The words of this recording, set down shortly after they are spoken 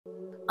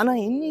ஆனா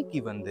இன்னைக்கு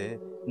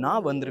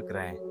நான்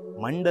வந்திருக்கிறேன்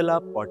மண்டலா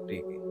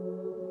பாட்ரிக்கு.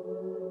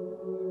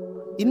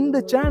 இந்த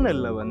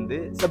சேனல்ல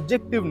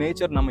சப்ஜெக்டிவ்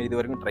நேச்சர் நம்ம இது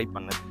வரைக்கும் ட்ரை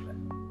பண்ணதில்லை.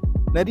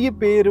 நிறைய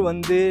பேர்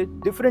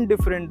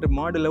டிஃப்ரெண்ட்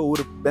மாடல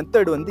ஒரு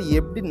மெத்தட்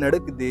எப்படி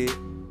நடக்குது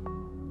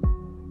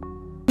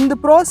இந்த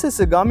ப்ராசஸ்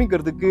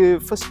காமிக்கிறதுக்கு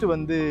ஃபர்ஸ்ட்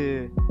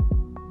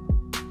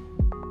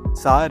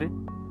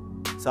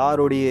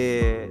சாரோடைய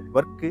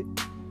ஒர்க்கு,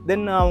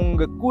 தென்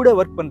அவங்க கூட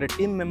ஒர்க் பண்ற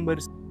team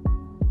members,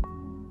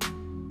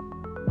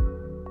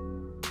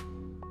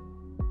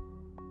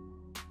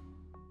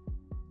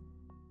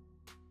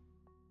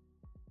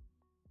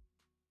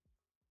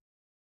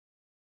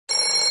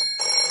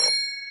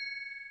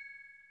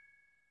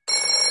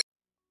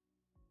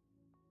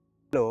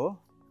 hello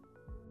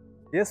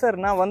yes sir,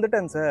 நான்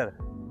வந்துட்டேன் சார்.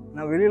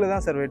 நான் வெளியில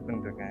தான் சார் வெயிட்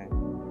பண்ணிட்டு இருக்கேன்.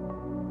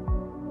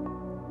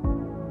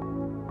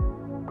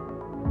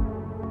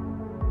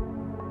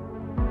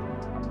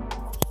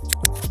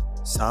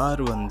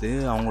 சார்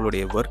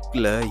அவங்களுடைய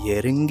ஒர்க்கில்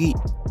இறங்கி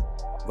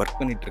ஒர்க்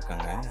பண்ணிட்டு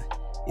இருக்காங்க.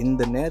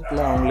 இந்த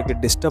நேரத்தில் அவங்களுக்கு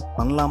டிஸ்டர்ப்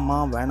பண்ணலாமா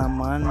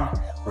வேணாமான்னு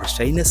ஒரு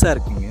ஷைனஸாக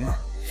இருக்குங்க.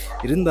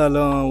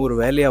 இருந்தாலும் ஒரு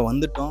வேலையாக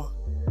வந்துட்டோம்,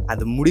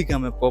 அது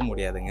முடிக்காமல் போக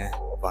முடியாதுங்க.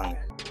 வாங்க,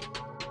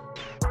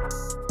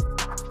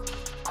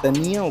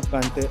 தனியாக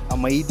உட்காந்துட்டு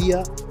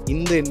அமைதியாக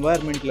இந்த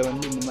என்வாயர்மெண்ட்டில்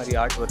இந்த மாதிரி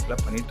ஆர்ட்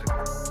ஒர்க்லாம்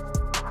பண்ணிகிட்ருக்காங்க.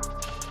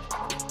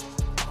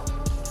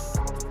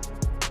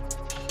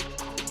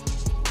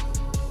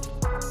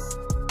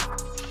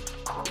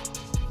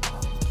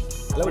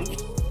 ஹலோ,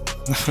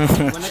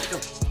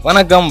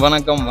 வணக்கம்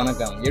வணக்கம்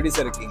வணக்கம். எப்படி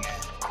சார் இருக்கீங்க?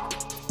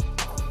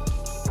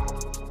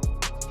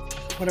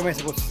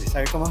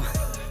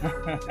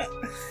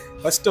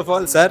 First of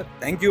all sir,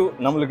 thank you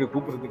நம்மளுக்கு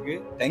கூப்பிடுறதுக்கு.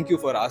 Thank you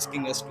for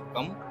asking us to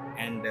come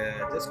and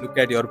just look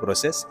at your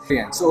process.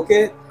 So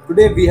okay,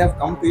 today we have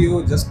come to you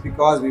just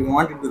because we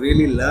wanted to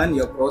really learn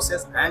your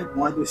process and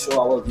want to show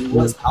our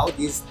viewers how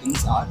these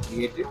things are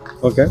created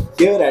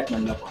here at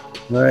Mandala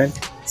Pottery. Right.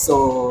 So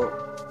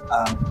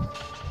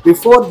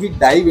before we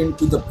dive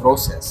into the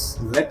process,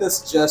 let us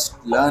just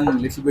learn a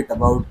little bit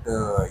about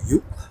you.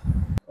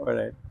 All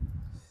right.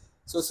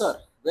 So sir,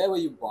 where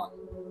were you born?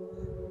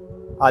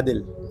 Adil.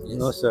 Yes.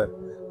 No sir.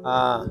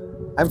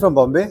 I'm from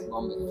Bombay.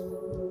 Bombay.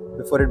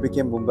 Before it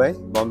became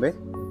Bombay.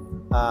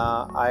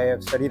 I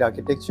have studied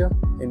architecture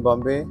in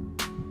Bombay.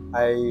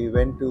 I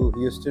went to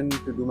Houston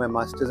to do my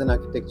master's in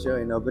architecture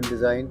in urban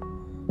design.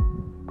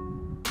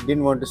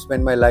 Didn't want to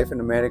spend my life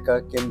in America.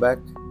 Came back,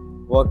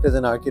 worked as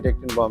an architect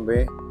in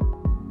Bombay,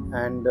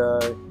 and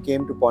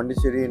came to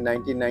Pondicherry in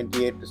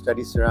 1998 to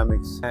study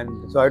ceramics. And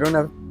so I don't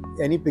have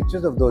any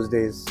pictures of those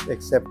days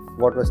except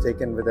what was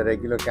taken with a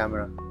regular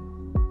camera.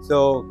 So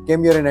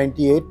came here in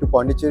 98 to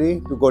Pondicherry,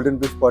 to Goodman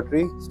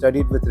Pottery,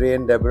 studied with Ray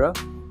and Deborah,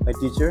 my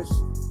teachers.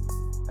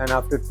 And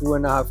after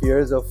 2.5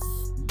 years of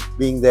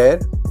being there,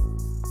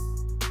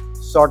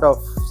 sort of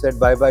said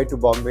bye-bye to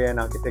Bombay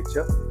and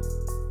architecture.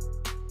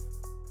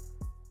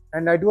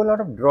 And I do a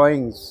lot of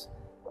drawings.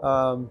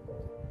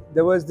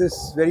 There was this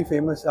very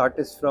famous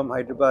artist from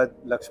Hyderabad,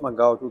 Lakshma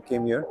Gaut, who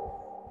came here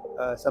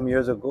some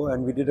years ago, and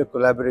we did a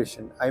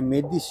collaboration. I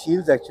made these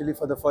shields actually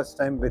for the first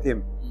time with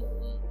him,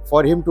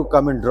 for him to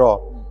come and draw.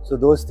 So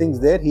those things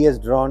there, he has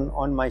drawn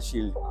on my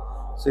shield.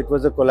 So it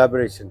was a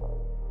collaboration.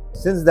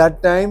 Since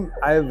that time,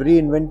 I have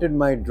reinvented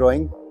my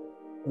drawing,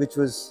 which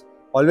was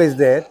always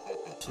there.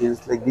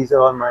 Shields, like these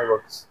are all my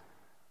works.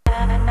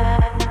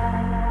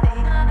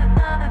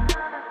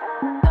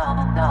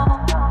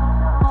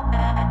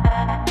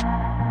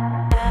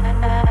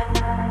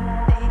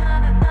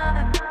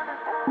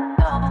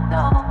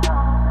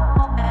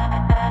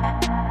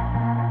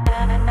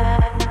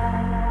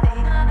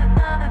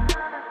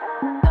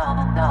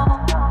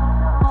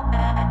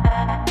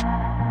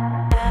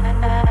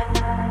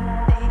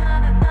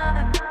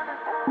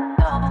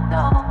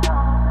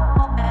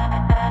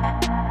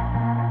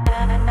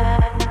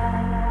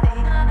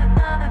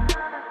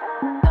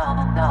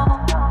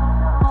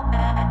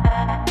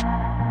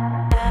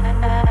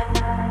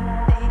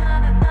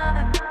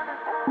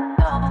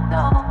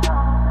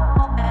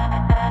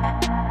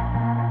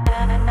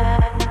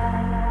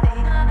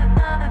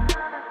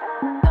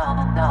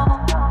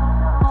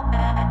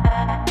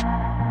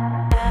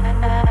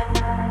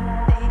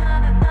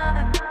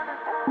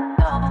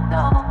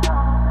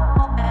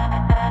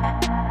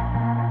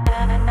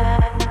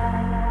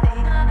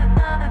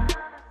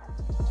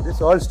 This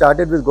all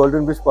started with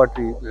Golden Bridge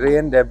Pottery. Ray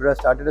and Deborah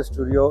started a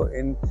studio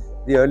in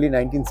the early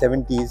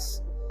 1970s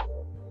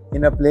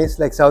in a place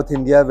like South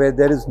India where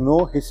there is no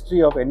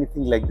history of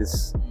anything like this.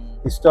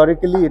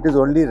 Historically, it is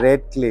only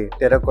red clay,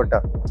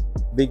 terracotta,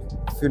 big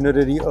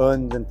funerary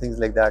urns and things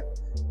like that.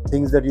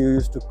 Things that you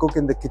used to cook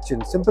in the kitchen,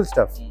 simple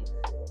stuff.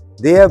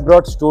 They have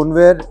brought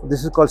stoneware,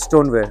 this is called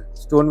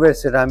stoneware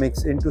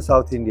ceramics into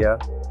South India,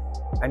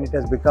 and it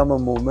has become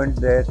a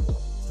movement there.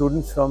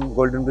 Students from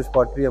Golden Bridge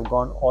Pottery have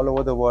gone all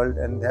over the world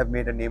and they have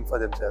made a name for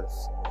themselves.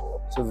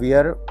 So we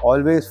are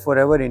always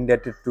forever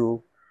indebted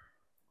to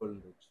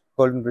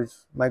Golden Bridge,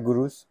 my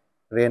gurus,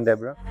 Ray and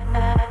Deborah.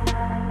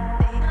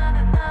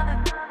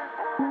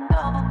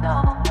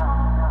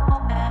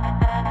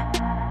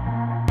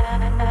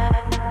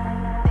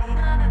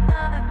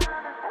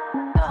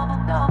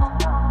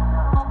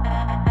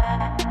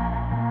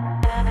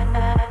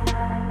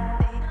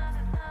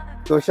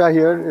 Tosha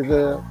here is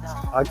an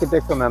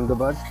architect from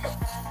Ahmedabad.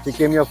 She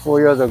came here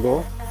 4 years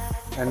ago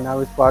and now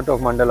is part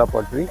of Mandala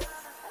Pottery.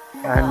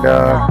 And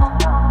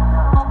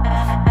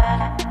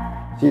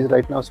she's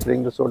right now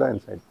spraying the soda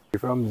inside.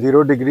 From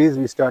 0 degrees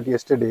we start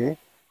yesterday.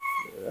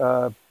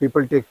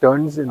 People take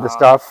turns in the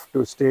staff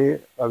to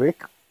stay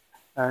awake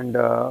and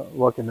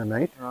work in the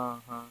night.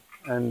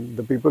 And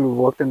the people who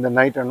worked in the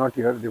night are not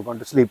here, they've gone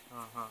to sleep.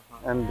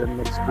 And then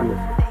next day.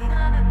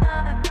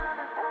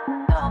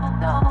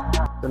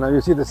 So now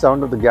you see the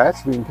sound of the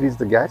gas, we increase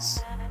the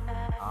gas.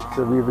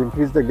 So we've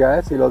increased the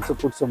gas, you'll also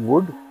put some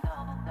wood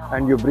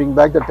and you bring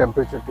back the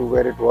temperature to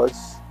where it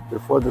was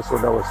before the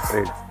soda was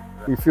sprayed.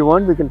 If you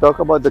want, we can talk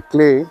about the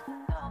clay,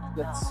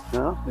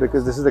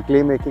 because this is the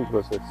clay making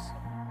process.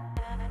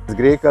 This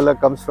grey color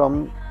comes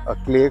from a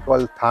clay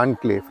called Than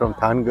clay from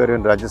Thangar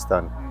in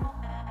Rajasthan.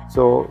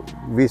 So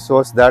we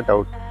source that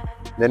out.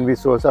 Then we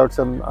source out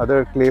some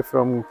other clay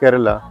from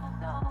Kerala.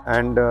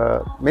 And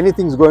many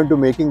things go into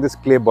making this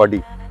clay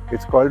body.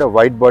 It's called a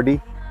white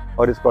body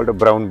or it's called a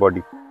brown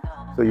body.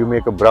 So you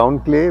make a brown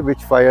clay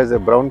which fires a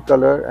brown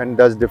color and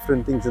does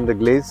different things in the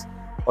glaze,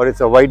 or it's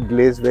a white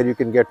glaze where you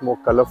can get more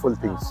colorful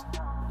things.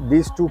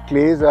 These two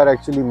clays are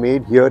actually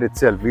made here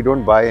itself. We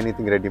don't buy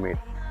anything ready-made.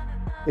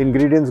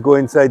 Ingredients go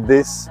inside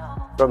this.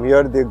 From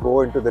here they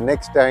go into the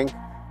next tank.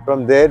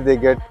 From there they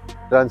get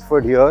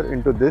transferred here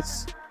into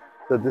this.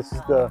 So this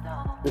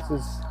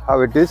is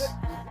how it is.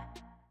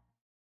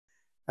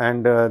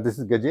 And this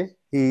is Gajay.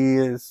 He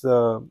is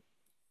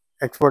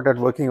expert at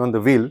working on the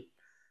wheel.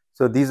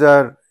 So these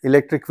are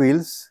electric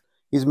wheels.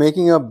 He's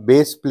making a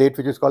base plate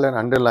which is called an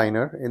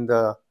underliner in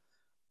the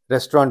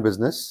restaurant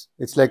business.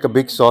 It's like a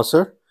big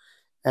saucer,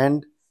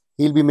 and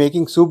he'll be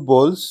making soup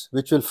bowls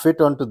which will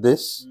fit onto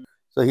this.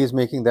 So he's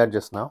making that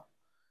just now.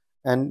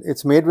 And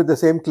it's made with the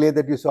same clay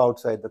that you saw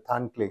outside, the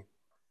Than clay.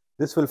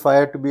 This will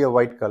fire to be a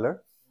white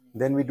color.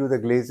 Then we do the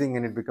glazing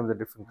and it becomes a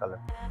different color.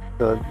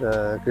 So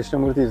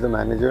Krishnamurthy is the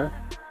manager.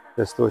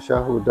 There's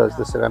Tosha who does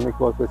the ceramic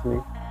work with me.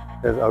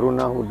 There's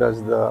Aruna who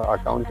does the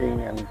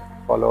accounting and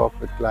follow up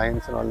with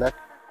clients and all that.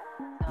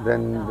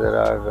 Then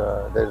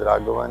there's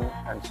Raghavan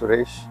and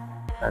Suresh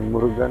and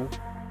Murugan.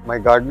 My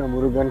gardener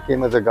Murugan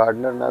came as a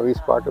gardener, now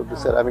he's part of the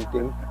ceramic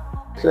team.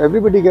 So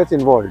everybody gets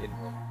involved.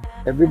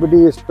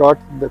 Everybody is taught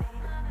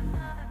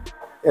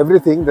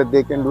everything, that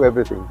they can do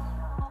everything.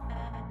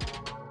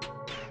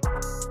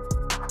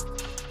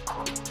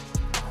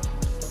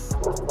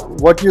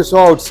 What you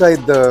saw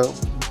outside, the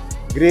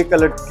grey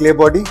colored clay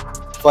body,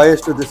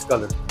 fires to this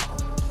color.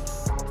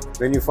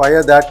 When you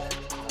fire that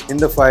in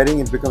the firing,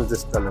 it becomes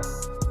this color.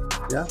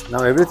 Yeah.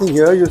 Now everything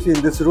here you see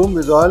in this room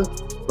is all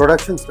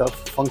production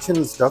stuff,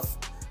 functional stuff,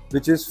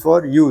 which is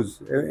for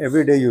use,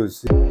 everyday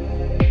use.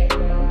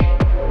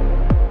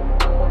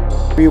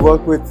 We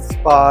work with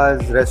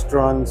spas,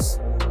 restaurants,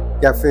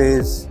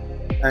 cafes,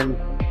 and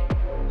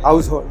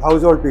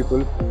household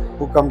people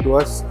who come to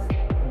us.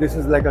 This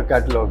is like a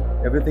catalog.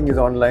 Everything is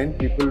online.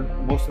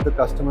 Most of the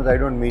customers I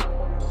don't meet,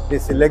 they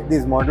select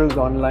these models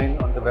online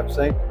on the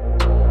website.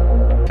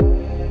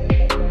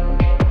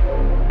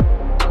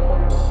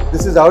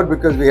 This is out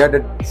because we had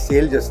a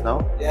sale just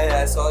now. Yeah,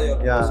 I saw your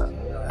post.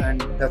 And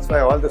that's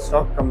why all the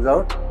stock comes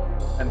out.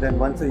 And then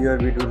once a year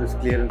we do this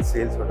clearance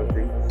sale sort of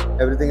thing.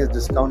 Everything is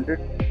discounted.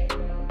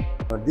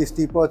 These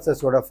teapots are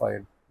soda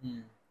fired.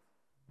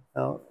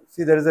 Now,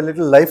 see, there is a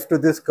little life to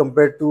this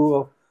compared to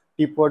a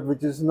teapot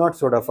which is not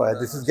soda fired.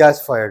 This is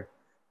gas fired.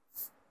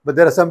 But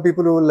there are some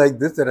people who will like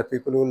this, there are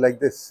people who will like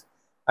this.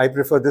 I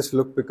prefer this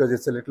look because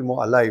it's a little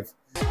more alive.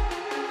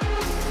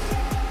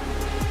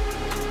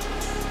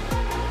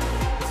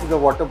 This is a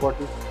water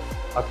bottle,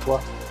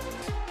 aqua.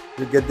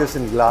 You get this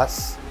in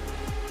glass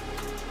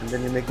and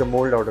then you make the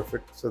mold out of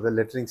it so the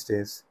lettering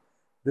stays.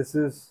 This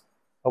is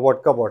a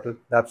vodka bottle,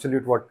 the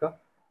Absolute vodka.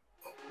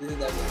 This is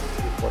that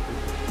bottle.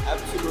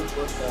 Absolute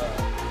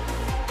vodka.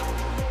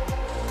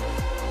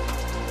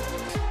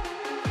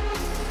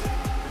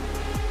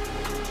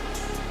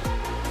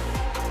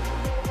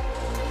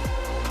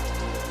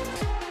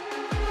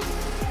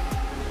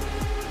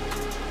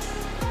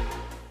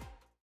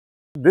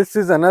 This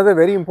is another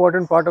very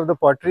important part of the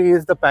pottery,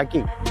 is the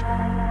packing.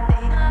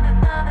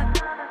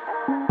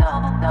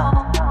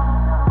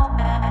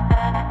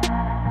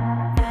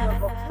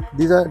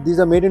 These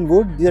are made in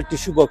wood. These are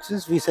tissue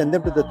boxes. We send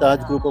them to the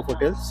Taj group of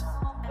hotels.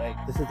 Right.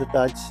 This is the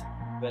Taj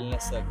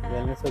Wellness circle.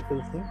 Wellness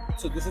circle thing.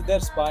 So this is their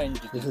spa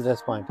entity. This is their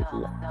spa entity.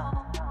 Yeah.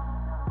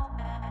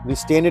 We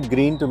stain it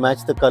green to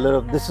match the color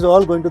of. This is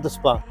all going to the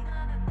spa.